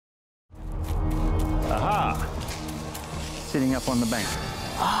sitting up on the bank.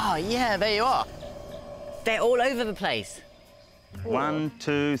 Oh, yeah, there you are. They're all over the place. 1,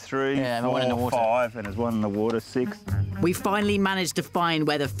 2, 3, Yeah, one in the 4, water. 5, and there's one in the water, 6. We finally managed to find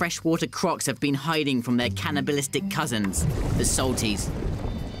where the freshwater crocs have been hiding from their cannibalistic cousins, the salties.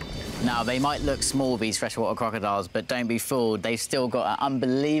 Now, they might look small, these freshwater crocodiles, but don't be fooled. They've still got an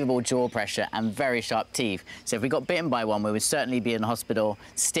unbelievable jaw pressure and very sharp teeth. So if we got bitten by one, we would certainly be in the hospital.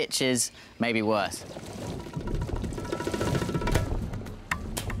 Stitches, maybe worse.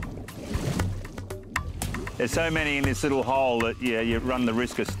 There's so many in this little hole that, yeah, you run the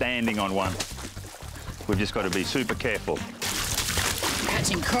risk of standing on one. We've just got to be super careful.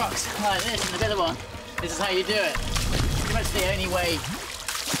 Catching crocs like this in the billabong. This is how you do it. Pretty much the only way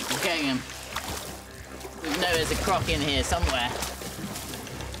of getting them. We know there's a croc in here somewhere.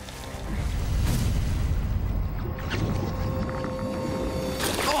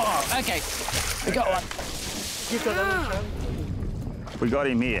 Oh, okay. We got one. You've got another one. We got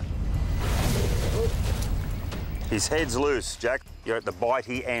him here. His head's loose, Jack. You're at the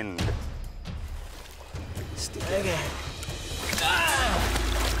bitey end. Okay.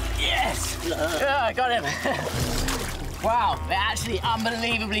 Ah, yes! Oh, I got him. Wow, they're actually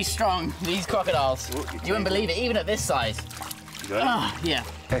unbelievably strong, these crocodiles. You wouldn't believe it, even at this size. Oh, yeah.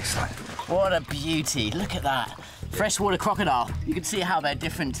 Excellent. What a beauty. Look at that. Freshwater crocodile. You can see how they're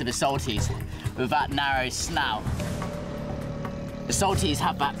different to the salties with that narrow snout. The salties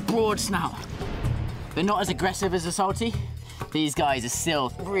have that broad snout. They're not as aggressive as the salty. These guys are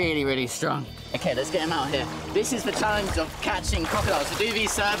still really, really strong. Okay, let's get them out here. This is the challenge of catching crocodiles. To do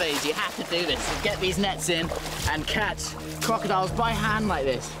these surveys, you have to do this. So get these nets in and catch crocodiles by hand like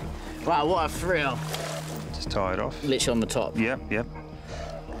this. Wow, what a thrill. Just tie it off. Literally on the top. Yep, yep.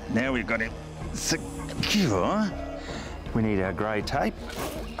 Now we've got him secure. We need our grey tape.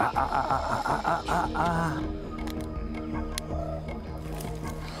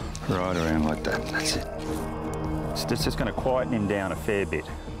 Right around like that, that's it. It's just going to quieten him down a fair bit.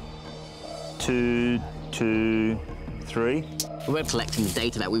 2, 2, 3. We're collecting the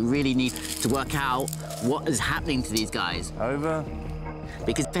data that we really need to work out what is happening to these guys. Over.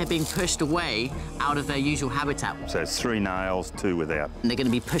 Because they're being pushed away out of their usual habitat. So it's 3 nails, 2 without. And they're going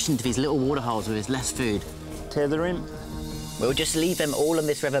to be pushed into these little water holes where there's less food. Tether him. We'll just leave them all on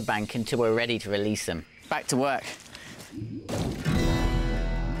this riverbank until we're ready to release them. Back to work.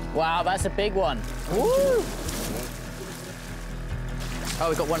 Wow, that's a big one. Woo! Oh,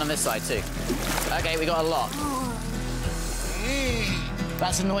 we've got one on this side too. Okay, we got a lot.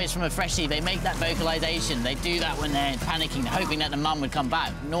 That's a noise from a freshie. They make that vocalization. They do that when they're panicking, hoping that the mum would come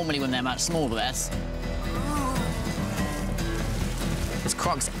back. Normally when they're much smaller, there's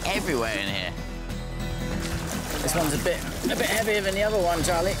crocs everywhere in here. This one's a bit heavier than the other one,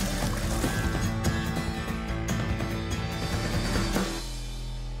 Charlie.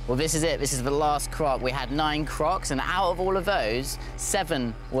 Well, this is it. This is the last croc. We had 9 crocs, and out of all of those,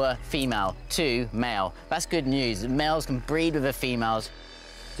 7 were female, 2 male. That's good news. The males can breed with the females.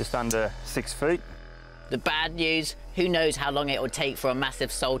 Just under 6 feet. The bad news, who knows how long it will take for a massive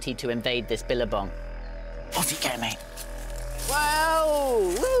salty to invade this billabong. Off you go, mate.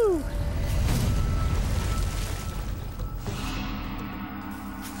 Whoa! Woo!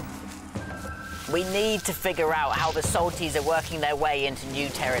 We need to figure out how the salties are working their way into new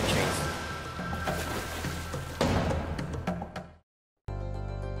territories.